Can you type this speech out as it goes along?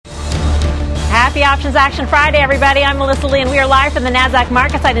Happy Options Action Friday, everybody. I'm Melissa Lee, and we are live from the NASDAQ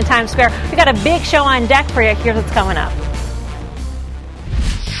market site in Times Square. We got a big show on deck for you. Here's what's coming up.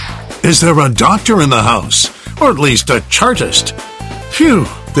 Is there a doctor in the house? Or at least a chartist? Phew,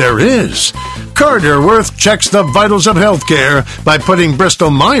 there is. Carter Worth checks the vitals of healthcare by putting Bristol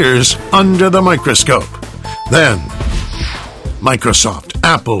Myers under the microscope. Then, Microsoft,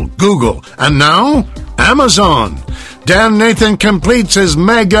 Apple, Google, and now Amazon. Dan Nathan completes his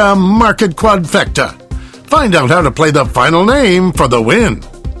mega market quadfecta. Find out how to play the final name for the win.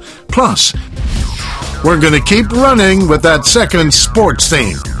 Plus, we're going to keep running with that second sports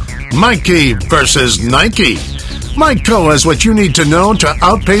theme. Mikey versus Nike. Mike Coe has what you need to know to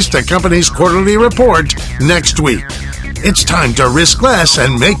outpace the company's quarterly report next week. It's time to risk less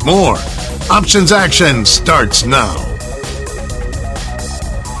and make more. Options Action starts now.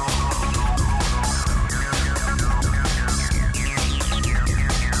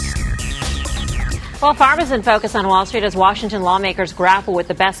 Well, pharma's in focus on Wall Street as Washington lawmakers grapple with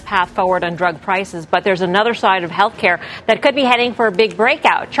the best path forward on drug prices. But there's another side of healthcare that could be heading for a big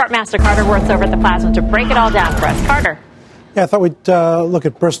breakout. Chartmaster Carter Worth's over at the Plasma to break it all down for us. Carter. Yeah, I thought we'd look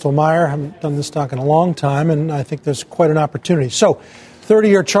at Bristol Myers. I haven't done this stock in a long time, and I think there's quite an opportunity. So,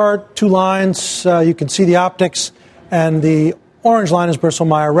 30-year chart, two lines. You can see the optics, and the orange line is Bristol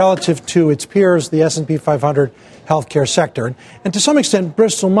Myers relative to its peers, the S&P 500 healthcare sector. And to some extent,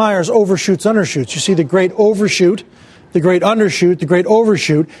 Bristol Myers overshoots, undershoots. You see the great overshoot, the great undershoot, the great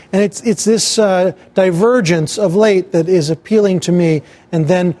overshoot. And it's this divergence of late that is appealing to me, and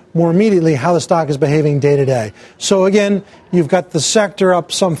then more immediately how the stock is behaving day to day. So again, you've got the sector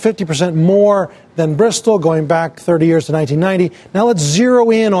up some 50% more than Bristol, going back 30 years to 1990. Now let's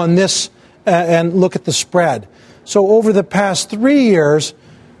zero in on this and look at the spread. So over the past 3 years,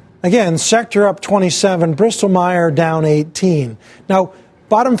 again, sector up 27, Bristol Myers down 18. Now,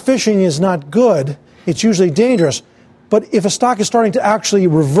 bottom fishing is not good. It's usually dangerous. But if a stock is starting to actually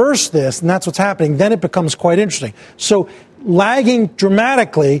reverse this, and that's what's happening, then it becomes quite interesting. So lagging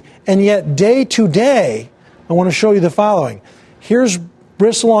dramatically, and yet day to day, I want to show you the following. Here's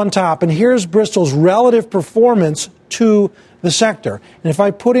Bristol on top, and here's Bristol's relative performance to the sector. And if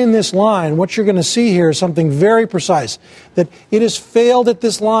I put in this line, what you're going to see here is something very precise, that it has failed at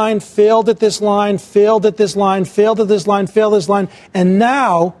this line, failed at this line, failed at this line, failed at this line, failed at this line, and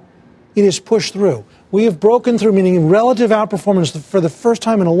now it is pushed through. We have broken through, meaning relative outperformance for the first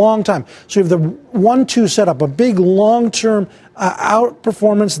time in a long time. So you have the 1-2 setup, a big long-term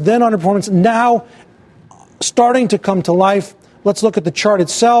outperformance, then underperformance, now starting to come to life. Let's look at the chart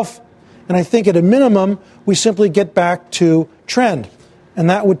itself. And I think at a minimum, we simply get back to trend. And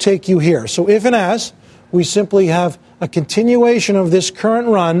that would take you here. So if and as we simply have a continuation of this current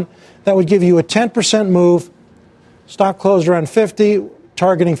run, that would give you a 10% move. Stock closed around 50,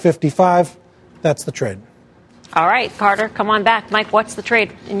 targeting 55. That's the trade. All right, Carter, come on back. Mike, what's the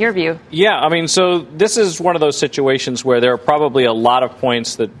trade in your view? Yeah, I mean, so this is one of those situations where there are probably a lot of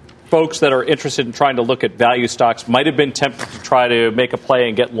points that folks that are interested in trying to look at value stocks might have been tempted to try to make a play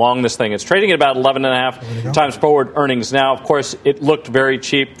and get long this thing. It's trading at about 11.5 times forward earnings now. Of course, it looked very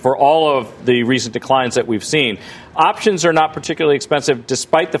cheap for all of the recent declines that we've seen. Options are not particularly expensive,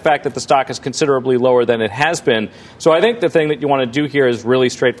 despite the fact that the stock is considerably lower than it has been. So I think the thing that you want to do here is really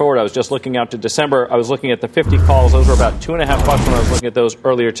straightforward. I was just looking out to December. I was looking at the 50 calls. Those were about $2.50 when I was looking at those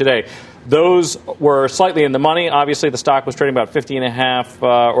earlier today. Those were slightly in the money. Obviously, the stock was trading about 50.5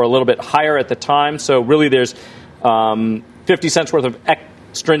 or a little bit higher at the time. So really, there's 50 cents worth of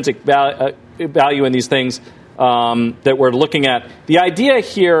extrinsic value in these things that we're looking at. The idea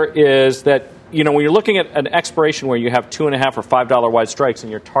here is that, you know, when you're looking at an expiration where you have $2.50 or $5 wide strikes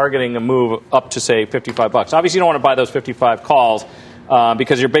and you're targeting a move up to, say, $55, obviously you don't want to buy those 55 calls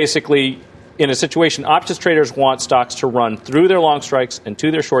because you're basically in a situation. Options traders want stocks to run through their long strikes and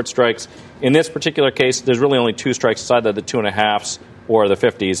to their short strikes. In this particular case, there's really only two strikes. It's either the 2.5s or the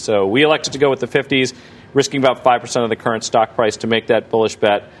 50s. So we elected to go with the 50s, risking about 5% of the current stock price to make that bullish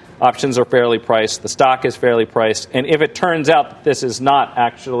bet. Options are fairly priced. The stock is fairly priced. And if it turns out that this is not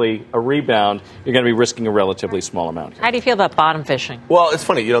actually a rebound, you're going to be risking a relatively small amount here. How do you feel about bottom fishing? Well, it's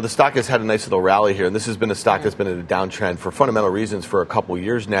funny. You know, the stock has had a nice little rally here, and this has been a stock that's been in a downtrend for fundamental reasons for a couple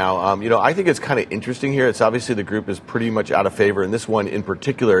years now. You know, I think it's kind of interesting here. It's obviously the group is pretty much out of favor, and this one in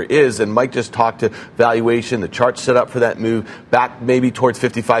particular is. And Mike just talked to valuation. The chart set up for that move back maybe towards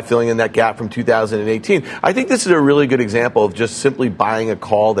 55, filling in that gap from 2018. I think this is a really good example of just simply buying a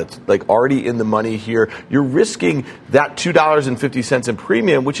call that's it's like already in the money here. You're risking that $2.50 in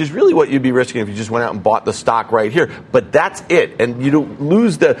premium, which is really what you'd be risking if you just went out and bought the stock right here. But that's it. And you don't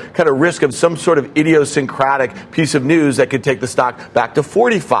lose the kind of risk of some sort of idiosyncratic piece of news that could take the stock back to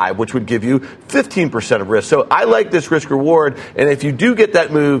 45, which would give you 15% of risk. So I like this risk reward. And if you do get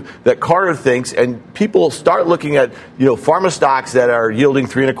that move that Carter thinks, and people start looking at, pharma stocks that are yielding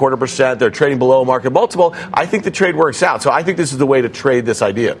 3.25%, they're trading below market multiple, I think the trade works out. So I think this is the way to trade this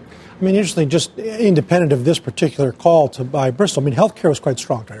idea. I mean, interestingly, just independent of this particular call to buy Bristol, I mean, healthcare was quite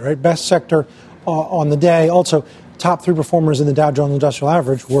strong today, right? Best sector on the day. Also, top 3 performers in the Dow Jones Industrial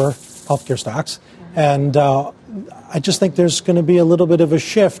Average were healthcare stocks. And I just think there's going to be a little bit of a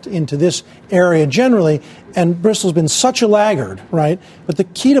shift into this area generally. And Bristol's been such a laggard, right? But the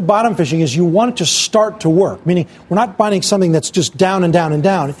key to bottom fishing is you want it to start to work, meaning we're not finding something that's just down and down and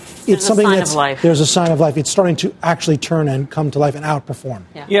down. It's something that's there's a sign of life. It's starting to actually turn and come to life and outperform.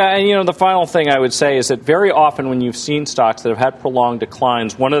 Yeah, and the final thing I would say is that very often when you've seen stocks that have had prolonged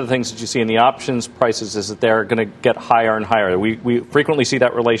declines, one of the things that you see in the options prices is that they're going to get higher and higher. We frequently see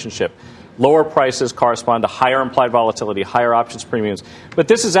that relationship. Lower prices correspond to higher implied volatility, higher options premiums. But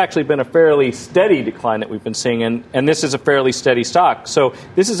this has actually been a fairly steady decline that we've been seeing, and this is a fairly steady stock. So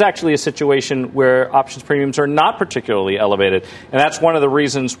this is actually a situation where options premiums are not particularly elevated. And that's one of the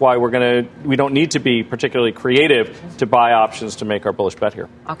reasons why we don't need to be particularly creative to buy options to make our bullish bet here.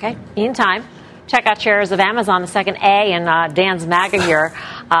 Okay. Meantime, check out shares of Amazon, the second A in Dan's MAGA here.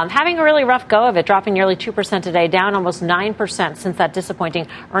 Having a really rough go of it, dropping nearly 2% today, down almost 9% since that disappointing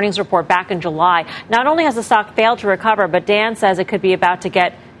earnings report back in July. Not only has the stock failed to recover, but Dan says it could be about to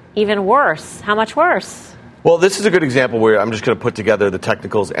get even worse. How much worse? Well, this is a good example where I'm just going to put together the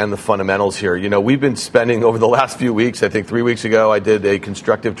technicals and the fundamentals here. We've been spending over the last few weeks, I think 3 weeks ago, I did a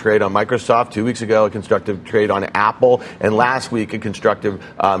constructive trade on Microsoft. 2 weeks ago, a constructive trade on Apple. And last week, a constructive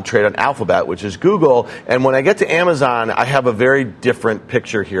trade on Alphabet, which is Google. And when I get to Amazon, I have a very different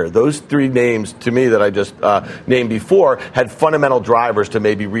picture here. Those 3 names, to me, that I just named before, had fundamental drivers to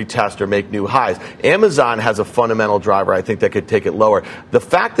maybe retest or make new highs. Amazon has a fundamental driver, I think, that could take it lower. The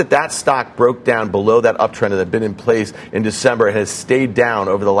fact that that stock broke down below that uptrend that had been in place in December and has stayed down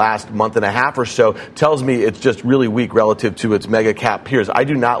over the last month and a half or so tells me it's just really weak relative to its mega cap peers. I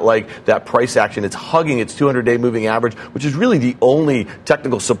do not like that price action. It's hugging its 200-day moving average, which is really the only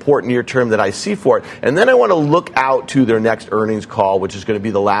technical support near term that I see for it. And then I want to look out to their next earnings call, which is going to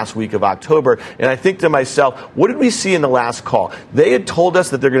be the last week of October. And I think to myself, what did we see in the last call? They had told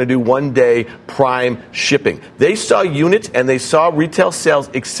us that they're going to do one-day prime shipping. They saw units and they saw retail sales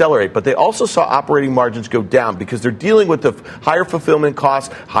accelerate, but they also saw operating margins go down because they're dealing with the higher fulfillment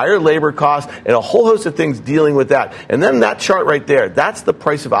costs, higher labor costs, and a whole host of things dealing with that. And then that chart right there, that's the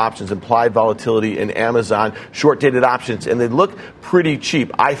price of options, implied volatility in Amazon, short-dated options, and they look pretty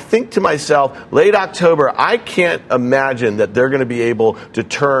cheap. I think to myself, late October, I can't imagine that they're going to be able to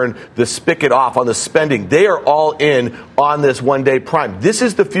turn the spigot off on the spending. They are all in on this one-day prime. This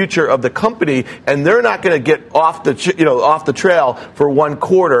is the future of the company, and they're not going to get off the trail for one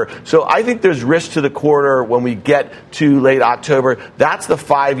quarter. So I think there's risk to the quarter when we get to late October. That's the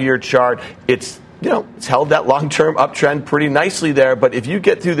 5-year chart. It's held that long-term uptrend pretty nicely there. But if you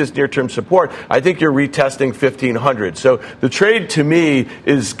get through this near-term support, I think you're retesting 1,500. So the trade to me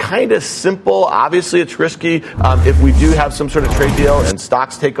is kind of simple. Obviously, it's risky. If we do have some sort of trade deal and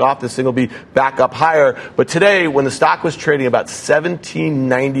stocks take off, this thing will be back up higher. But today, when the stock was trading about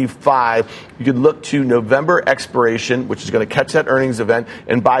 $17.95, you could look to November expiration, which is going to catch that earnings event,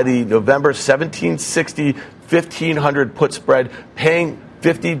 and by the November 1760, 1,500 put spread, paying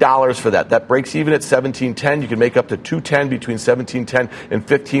 $50 for that. That breaks even at $17.10. You can make up to $210 between $17.10 and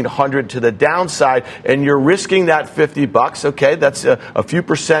 $1,500 to the downside, and you're risking that $50. Okay, that's a few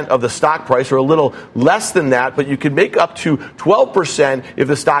percent of the stock price, or a little less than that, but you can make up to 12% if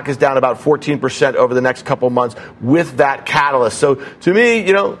the stock is down about 14% over the next couple months with that catalyst. So to me,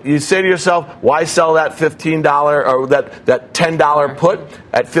 you say to yourself, why sell that $15 or that $10 put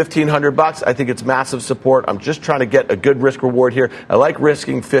at $1,500? I think it's massive support. I'm just trying to get a good risk reward here. I like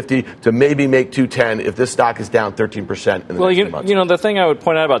risking 50 to maybe make 210 if this stock is down 13% in the next few months. The thing I would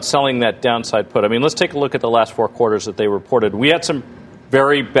point out about selling that downside put, let's take a look at the last 4 quarters that they reported. We had some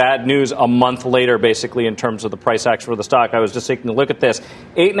very bad news a month later, basically, in terms of the price action for the stock. I was just taking a look at this.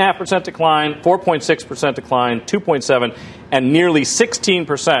 8.5% decline, 4.6% decline, 2.7%, and nearly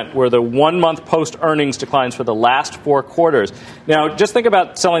 16% were the 1 month post-earnings declines for the last 4 quarters. Now, just think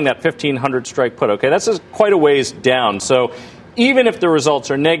about selling that 1,500 strike put, okay? That's quite a ways down. So even if the results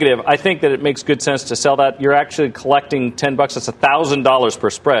are negative, I think that it makes good sense to sell that. You're actually collecting $10. That's $1,000 per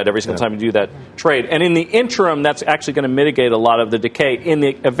spread every single time you do that trade. And in the interim, that's actually going to mitigate a lot of the decay. In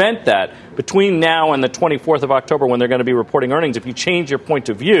the event that between now and the 24th of October, when they're going to be reporting earnings, if you change your point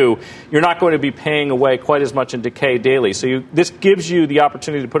of view, you're not going to be paying away quite as much in decay daily. So this gives you the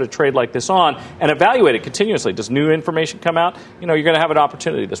opportunity to put a trade like this on and evaluate it continuously. Does new information come out? You're going to have an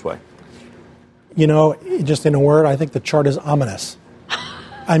opportunity this way. Just in a word, I think the chart is ominous.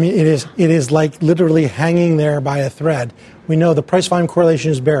 I mean, it is like literally hanging there by a thread. We know the price-volume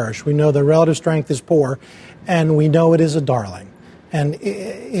correlation is bearish. We know the relative strength is poor, and we know it is a darling. And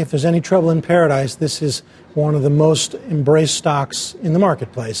if there's any trouble in paradise, this is one of the most embraced stocks in the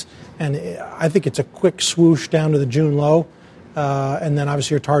marketplace. And I think it's a quick swoosh down to the June low, and then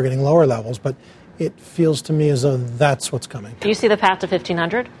obviously you're targeting lower levels. But it feels to me as though that's what's coming. Do you see the path to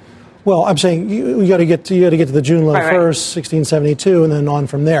 1,500? Well, I'm saying you got to get to the June low first, 1672, and then on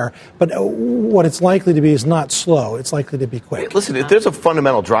from there. But what it's likely to be is not slow. It's likely to be quick. Listen, if there's a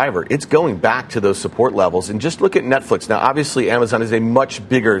fundamental driver, it's going back to those support levels. And just look at Netflix. Now, obviously, Amazon is a much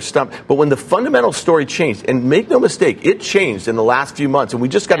bigger stump. But when the fundamental story changed, and make no mistake, it changed in the last few months, and we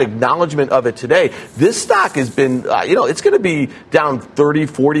just got acknowledgement of it today. This stock has been, it's going to be down 30,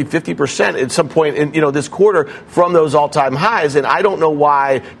 40, 50% at some point in, this quarter from those all-time highs. And I don't know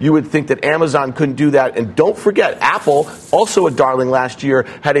why you would think that Amazon couldn't do that. And don't forget, Apple, also a darling last year,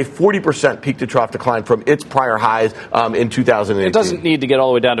 had a 40% peak-to-trough decline from its prior highs in 2018. It doesn't need to get all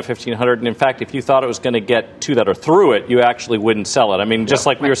the way down to 1,500. And in fact, if you thought it was going to get to that or through it, you actually wouldn't sell it. I mean, just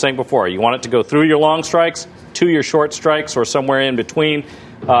like we were saying before, you want it to go through your long strikes, to your short strikes, or somewhere in between.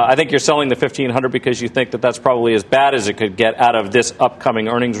 I think you're selling the 1,500 because you think that that's probably as bad as it could get out of this upcoming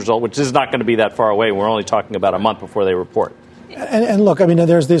earnings result, which is not going to be that far away. We're only talking about a month before they report. And look, I mean,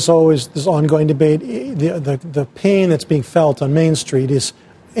 there's this ongoing debate. The pain that's being felt on Main Street is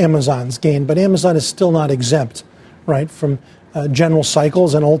Amazon's gain, but Amazon is still not exempt, right, from general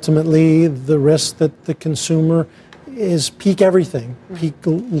cycles and ultimately the risk that the consumer is peak everything. Peak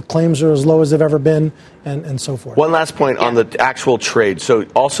claims are as low as they've ever been, and so forth. One last point on the actual trade. So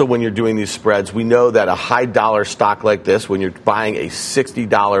also when you're doing these spreads, we know that a high dollar stock like this, when you're buying a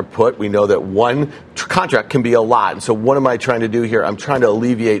 $60 put, we know that one contract can be a lot. And so what am I trying to do here? I'm trying to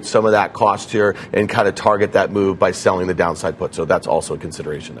alleviate some of that cost here and kind of target that move by selling the downside put. So that's also a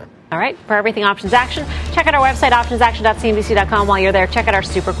consideration there. All right. For everything Options Action, check out our website, optionsaction.cnbc.com. While you're there, check out our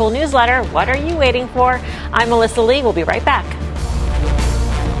super cool newsletter. What are you waiting for? I'm Melissa Lee. We'll be right back.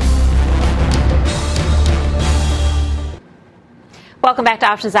 Welcome back to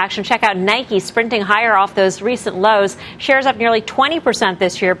Options Action. Check out Nike sprinting higher off those recent lows. Shares up nearly 20%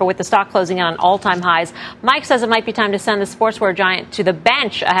 this year, but with the stock closing on all-time highs. Mike says it might be time to send the sportswear giant to the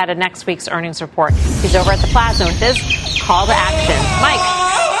bench ahead of next week's earnings report. He's over at the Plaza with his call to action. Mike.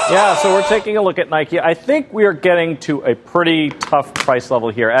 Yeah, so we're taking a look at Nike. I think we are getting to a pretty tough price level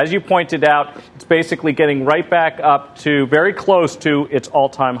here. As you pointed out, it's basically getting right back up to very close to its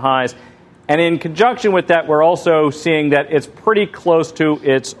all-time highs. And in conjunction with that, we're also seeing that it's pretty close to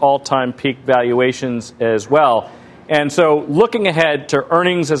its all-time peak valuations as well. And so looking ahead to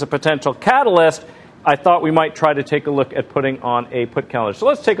earnings as a potential catalyst, I thought we might try to take a look at putting on a put calendar. So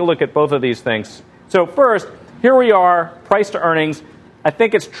let's take a look at both of these things. So first, here we are, price to earnings. I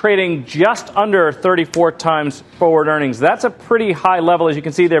think it's trading just under 34 times forward earnings. That's a pretty high level. As you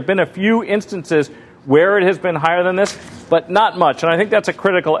can see, there have been a few instances where it has been higher than this, but not much. And I think that's a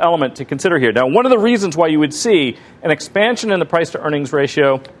critical element to consider here. Now, one of the reasons why you would see an expansion in the price-to-earnings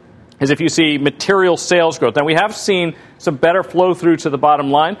ratio is if you see material sales growth. Now, we have seen some better flow through to the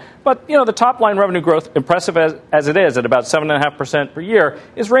bottom line, but, the top-line revenue growth, impressive as it is at about 7.5% per year,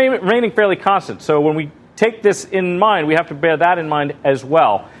 is remaining fairly constant. So when we take this in mind, we have to bear that in mind as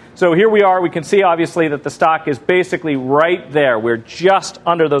well. So here we are. We can see, obviously, that the stock is basically right there. We're just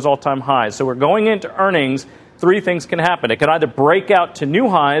under those all-time highs. So we're going into earnings. Three things can happen. It can either break out to new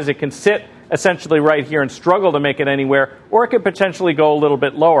highs. It can sit essentially right here and struggle to make it anywhere, or it could potentially go a little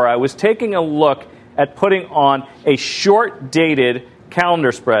bit lower. I was taking a look at putting on a short-dated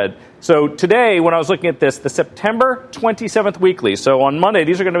calendar spread. So today, when I was looking at this, the September 27th weekly, so on Monday,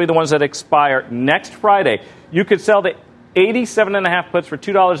 these are going to be the ones that expire next Friday. You could sell the 87.5 puts for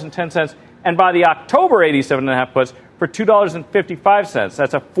 $2.10, and buy the October 87.5 puts for $2.55.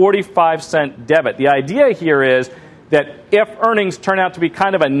 That's a 45-cent debit. The idea here is that if earnings turn out to be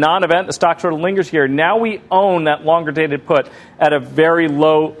kind of a non-event, the stock sort of lingers here, now we own that longer-dated put at a very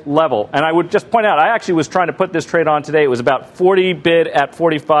low level. And I would just point out, I actually was trying to put this trade on today. It was about 40 bid at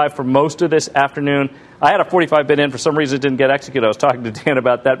 45 for most of this afternoon. I had a 45 bid in. For some reason, it didn't get executed. I was talking to Dan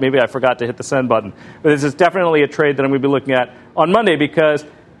about that. Maybe I forgot to hit the send button. But this is definitely a trade that I'm going to be looking at on Monday because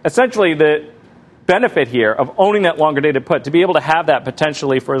essentially the benefit here of owning that longer dated put, to be able to have that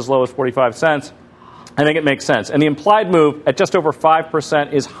potentially for as low as 45 cents, I think it makes sense. And the implied move at just over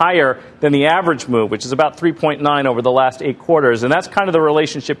 5% is higher than the average move, which is about 3.9 over the last 8 quarters. And that's kind of the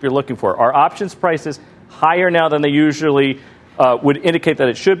relationship you're looking for. Are options prices higher now than they usually would indicate that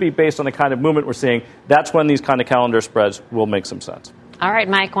it should be based on the kind of movement we're seeing? That's when these kind of calendar spreads will make some sense. All right,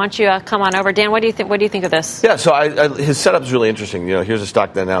 Mike, why don't you come on over? Dan, what do you think? What do you think of this? Yeah, so his setup is really interesting. Here's a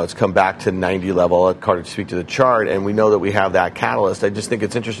stock that now it's come back to 90 level. Let Carter speak to the chart, and we know that we have that catalyst. I just think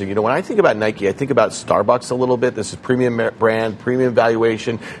it's interesting. When I think about Nike, I think about Starbucks a little bit. This is premium brand, premium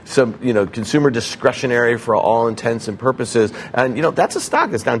valuation, some consumer discretionary for all intents and purposes. And that's a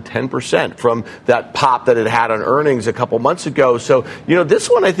stock that's down 10% from that pop that it had on earnings a couple months ago. So this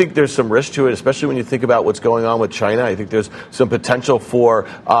one, I think there's some risk to it, especially when you think about what's going on with China. I think there's some potential for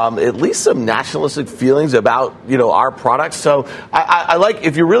at least some nationalistic feelings about our products. So I like,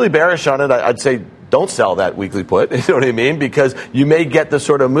 if you're really bearish on it, I'd say don't sell that weekly put. You know what I mean? Because you may get the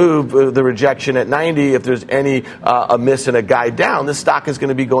sort of move, the rejection at 90. If there's any a miss and a guide down, this stock is going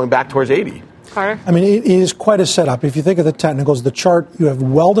to be going back towards 80. Carter? I mean, it is quite a setup. If you think of the technicals, the chart, you have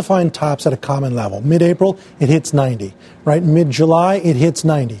well-defined tops at a common level. Mid-April, it hits 90, right? Mid-July, it hits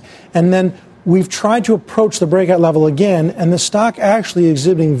 90. And then we've tried to approach the breakout level again, and the stock actually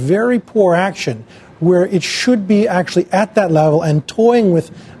exhibiting very poor action where it should be actually at that level and toying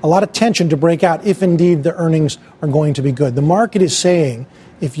with a lot of tension to break out if indeed the earnings are going to be good. The market is saying,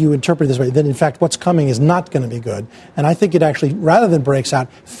 if you interpret it this way, that in fact what's coming is not going to be good. And I think it actually, rather than breaks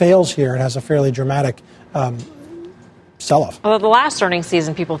out, fails here and has a fairly dramatic sell-off. Although the last earnings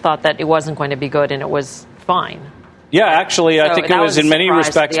season, people thought that it wasn't going to be good and it was fine. Yeah, actually, I think it was in many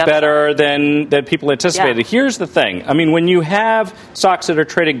respects better than people anticipated. Yeah. Here's the thing. I mean, when you have stocks that are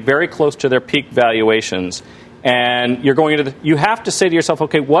trading very close to their peak valuations, and you're going into you have to say to yourself,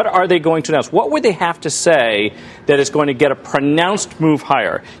 okay, what are they going to announce? What would they have to say that is going to get a pronounced move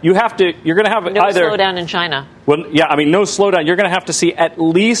higher? You're going to have no slowdown in China. Well, yeah, I mean, no slowdown. You're going to have to see at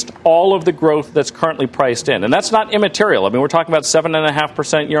least all of the growth that's currently priced in. And that's not immaterial. I mean, we're talking about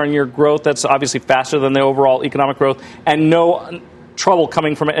 7.5% year-on-year growth. That's obviously faster than the overall economic growth, and no trouble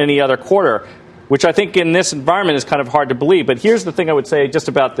coming from any other quarter, which I think in this environment is kind of hard to believe. But here's the thing I would say just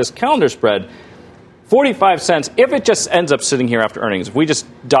about this calendar spread. 45 cents, if it just ends up sitting here after earnings, if we just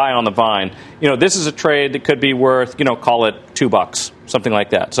die on the vine, this is a trade that could be worth, call it $2, something like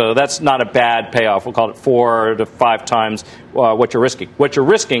that. So that's not a bad payoff. We'll call it 4 to 5 times what you're risking. What you're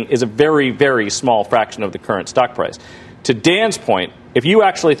risking is a very, very small fraction of the current stock price. To Dan's point, if you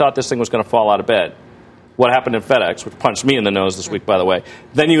actually thought this thing was going to fall out of bed, what happened in FedEx, which punched me in the nose this week, by the way,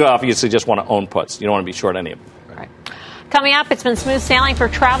 then you obviously just want to own puts. You don't want to be short any of them. Right. Coming up, it's been smooth sailing for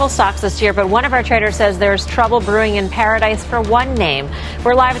travel stocks this year, but one of our traders says there's trouble brewing in paradise for one name.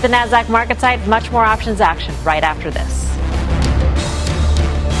 We're live at the NASDAQ market site. Much more options action right after this.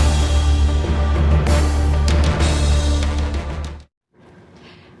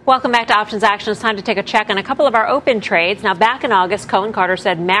 Welcome back to Options Action. It's time to take a check on a couple of our open trades. Now, back in August, Cohen Carter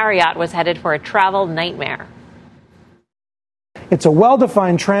said Marriott was headed for a travel nightmare. It's a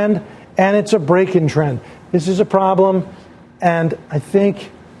well-defined trend, and it's a break-in trend. This is a problem, and I think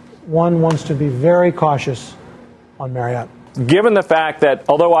one wants to be very cautious on Marriott. Given the fact that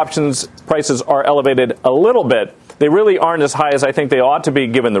although options prices are elevated a little bit, they really aren't as high as I think they ought to be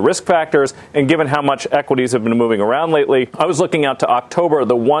given the risk factors and given how much equities have been moving around lately. I was looking out to October,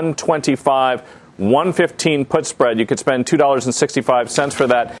 the 125, 115 put spread. You could spend $2.65 for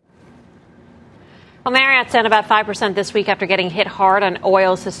that. Well, Marriott's down about 5% this week after getting hit hard on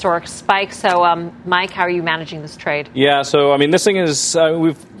oil's historic spike. So, Mike, how are you managing this trade? Yeah, so, I mean, this thing is,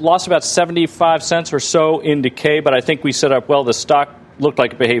 we've lost about 75 cents or so in decay, but I think we set up well. The stock looked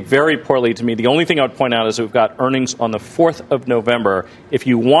like it behaved very poorly to me. The only thing I would point out is we've got earnings on the 4th of November. If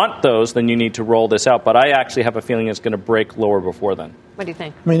you want those, then you need to roll this out. But I actually have a feeling it's going to break lower before then. What do you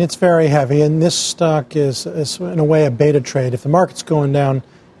think? I mean, it's very heavy, and this stock is in a way, a beta trade. If the market's going down,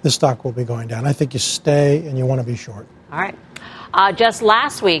 this stock will be going down. I think you stay and you want to be short. All right. Just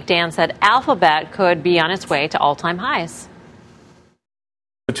last week, Dan said Alphabet could be on its way to all-time highs.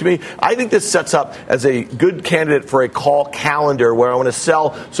 To me, I think this sets up as a good candidate for a call calendar where I want to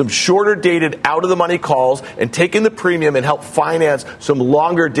sell some shorter dated out of the money calls and take in the premium and help finance some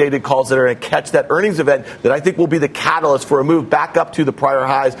longer dated calls that are going to catch that earnings event that I think will be the catalyst for a move back up to the prior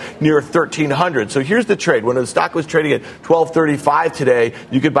highs near 1,300. So here's the trade. When the stock was trading at 1235 today,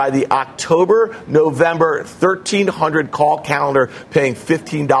 you could buy the October, November 1,300 call calendar paying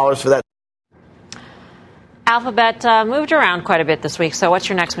 $15 for that. Alphabet moved around quite a bit this week. So what's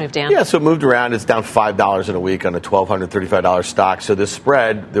your next move, Dan? Yeah, so it moved around. It's down $5 in a week on a $1,235 stock. So this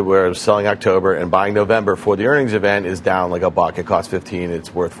spread that we're selling October and buying November for the earnings event is down like $1. It costs $15.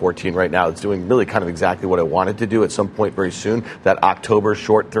 It's worth $14 right now. It's doing really kind of exactly what I wanted to do at some point very soon. That October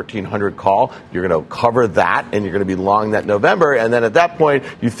short 1,300 call, you're going to cover that and you're going to be long that November. And then at that point,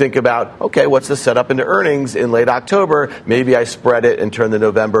 you think about, okay, what's the setup into earnings in late October? Maybe I spread it and turn the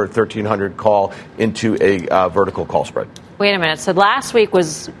November 1,300 call into a vertical call spread. Wait a minute. So last week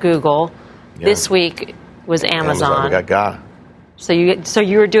was Google. Yeah. This week was Amazon. We got GA. So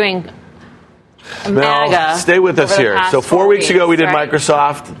you were doing MAGA. Stay with us here. So 4 weeks ago we did right?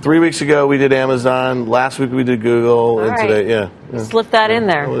 Microsoft. 3 weeks ago we did Amazon. Last week we did Google. All and right. today, yeah. Slip that in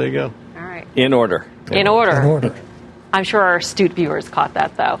there. Well, there you go. All right. In order. In order. In order. I'm sure our astute viewers caught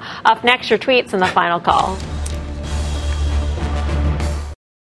that, though. Up next, your tweets and the final call.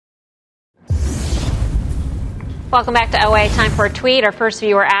 Welcome back to OA. Time for a tweet. Our first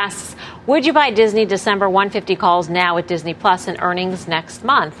viewer asks, would you buy Disney December 150 calls now with Disney Plus and earnings next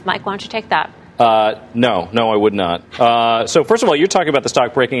month? Mike, why don't you take that? No, I would not. So first of all, you're talking about the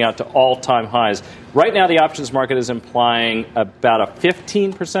stock breaking out to all-time highs. Right now, the options market is implying about a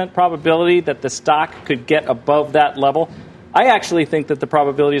 15% probability that the stock could get above that level. I actually think that the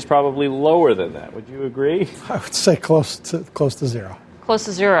probability is probably lower than that. Would you agree? I would say close to zero. Close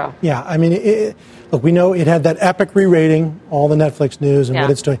to zero. Yeah, I mean, look, we know it had that epic re-rating, all the Netflix news and what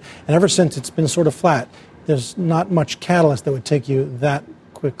it's doing. And ever since, it's been sort of flat. There's not much catalyst that would take you that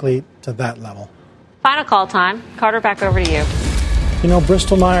quickly to that level. Final call time. Carter, back over to you. You know,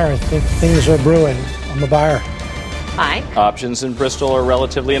 Bristol-Myers, I think things are brewing. I'm a buyer. Mike? Options in Bristol are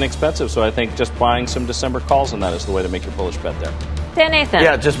relatively inexpensive, so I think just buying some December calls on that is the way to make your bullish bet there. Dan Nathan.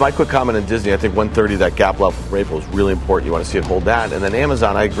 Yeah, just my quick comment on Disney. I think 130, that gap level from April is really important. You want to see it hold that. And then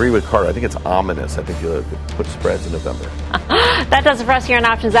Amazon, I agree with Carter. I think it's ominous. I think you'll put spreads in November. That does it for us here on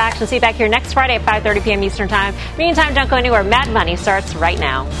Options Action. See you back here next Friday at 5:30 p.m. Eastern Time. Meantime, don't go anywhere. Mad Money starts right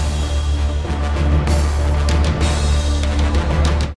now.